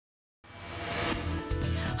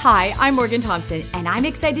Hi, I'm Morgan Thompson, and I'm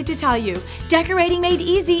excited to tell you Decorating Made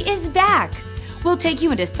Easy is back. We'll take you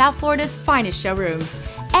into South Florida's finest showrooms.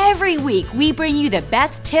 Every week, we bring you the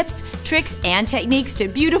best tips, tricks, and techniques to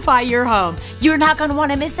beautify your home. You're not going to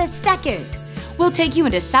want to miss a second. We'll take you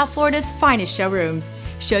into South Florida's finest showrooms,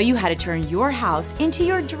 show you how to turn your house into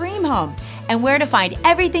your dream home, and where to find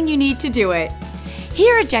everything you need to do it.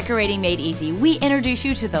 Here at Decorating Made Easy, we introduce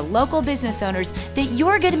you to the local business owners that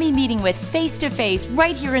you're going to be meeting with face-to-face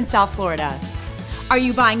right here in South Florida. Are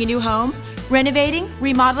you buying a new home, renovating,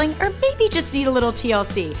 remodeling, or maybe just need a little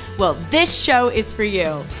TLC? Well, this show is for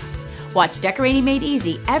you. Watch Decorating Made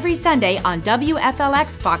Easy every Sunday on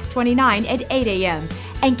WFLX Fox 29 at 8 a.m.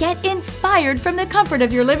 and get inspired from the comfort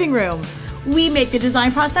of your living room. We make the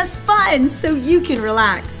design process fun so you can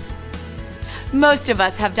relax. Most of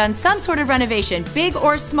us have done some sort of renovation, big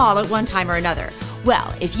or small, at one time or another.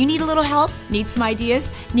 Well, if you need a little help, need some ideas,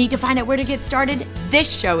 need to find out where to get started,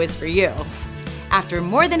 this show is for you. After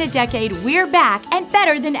more than a decade, we're back and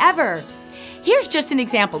better than ever. Here's just an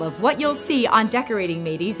example of what you'll see on Decorating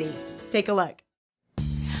Made Easy. Take a look.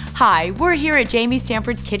 Hi, we're here at Jamie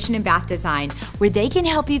Stanford's Kitchen and Bath Design, where they can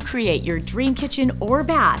help you create your dream kitchen or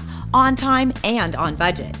bath on time and on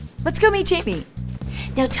budget. Let's go meet Jamie.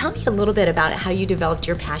 Now tell me a little bit about how you developed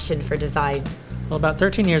your passion for design. Well, about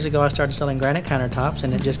 13 years ago, I started selling granite countertops,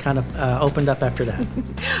 and it just kind of opened up after that.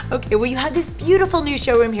 Okay, well, you have this beautiful new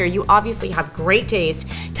showroom here. You obviously have great taste.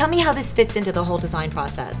 Tell me how this fits into the whole design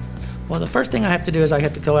process. Well, the first thing I have to do is I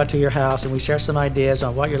have to go out to your house, and we share some ideas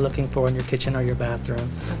on what you're looking for in your kitchen or your bathroom.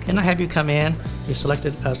 Okay. Then I have you come in. You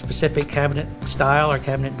selected a specific cabinet style or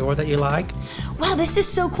cabinet door that you like. Wow, this is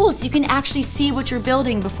so cool. So you can actually see what you're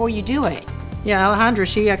building before you do it. Yeah, Alejandra,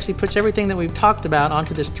 she actually puts everything that we've talked about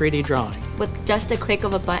onto this 3D drawing. With just a click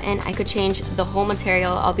of a button, I could change the whole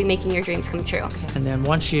material. I'll be making your dreams come true. Okay. And then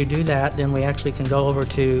once you do that, then we actually can go over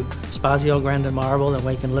to Spazio Grande Marble, and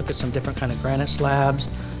we can look at some different kind of granite slabs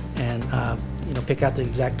and pick out the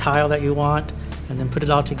exact tile that you want, and then put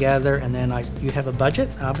it all together. And then you have a budget,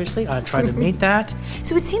 obviously. I try to meet that.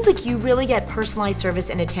 So it seems like you really get personalized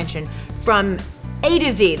service and attention from A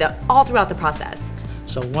to Z, all throughout the process.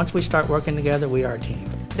 So once we start working together, we are a team.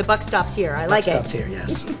 The buck stops here. I like it. Buck stops here,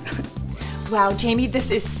 yes. Wow, Jamie,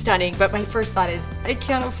 this is stunning, but my first thought is I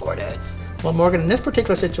can't afford it. Well, Morgan, in this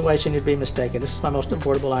particular situation, you'd be mistaken. This is my most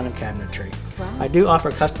affordable line of cabinetry. Wow. I do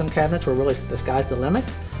offer custom cabinets where really the sky's the limit,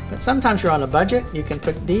 but sometimes you're on a budget. You can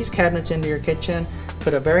put these cabinets into your kitchen,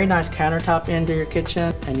 put a very nice countertop into your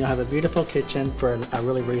kitchen, and you'll have a beautiful kitchen for a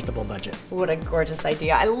really reasonable budget. What a gorgeous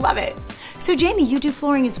idea. I love it. So, Jamie, you do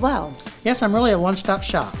flooring as well. Yes, I'm really a one-stop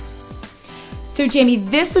shop. So, Jamie,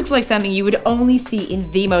 this looks like something you would only see in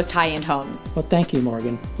the most high-end homes. Well, thank you,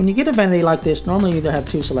 Morgan. When you get a vanity like this, normally you either have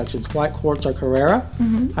two selections, white quartz or Carrara.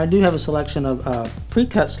 I do have a selection of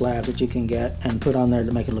pre-cut slabs that you can get and put on there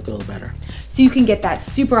to make it look a little better. So you can get that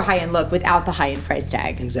super high-end look without the high-end price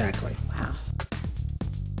tag. Exactly. Wow.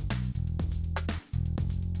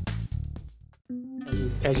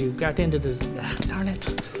 As you got into this, darn it.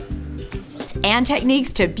 And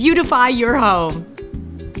techniques to beautify your home.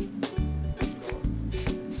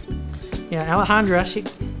 Yeah, Alejandra,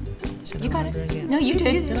 You got it. Again. No, you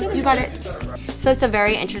did. You got it. So it's a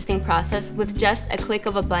very interesting process. With just a click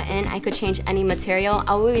of a button, I could change any material.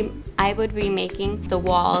 I would be making the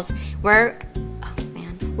walls where, oh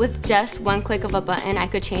man. With just one click of a button, I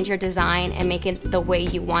could change your design and make it the way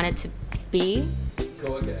you want it to be.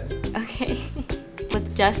 Go again. Okay.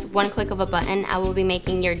 With just one click of a button, I will be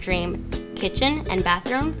making your dream kitchen and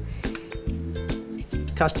bathroom.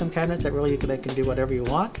 Custom cabinets that really they can do whatever you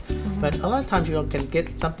want, but a lot of times you can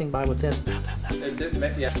get something by with this.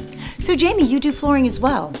 Yeah. So Jamie, you do flooring as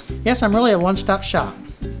well. Yes, I'm really a one-stop shop.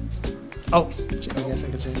 Oh, I guess I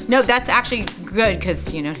could change. No, that's actually good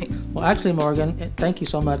because, Well, actually, Morgan, thank you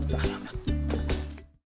so much.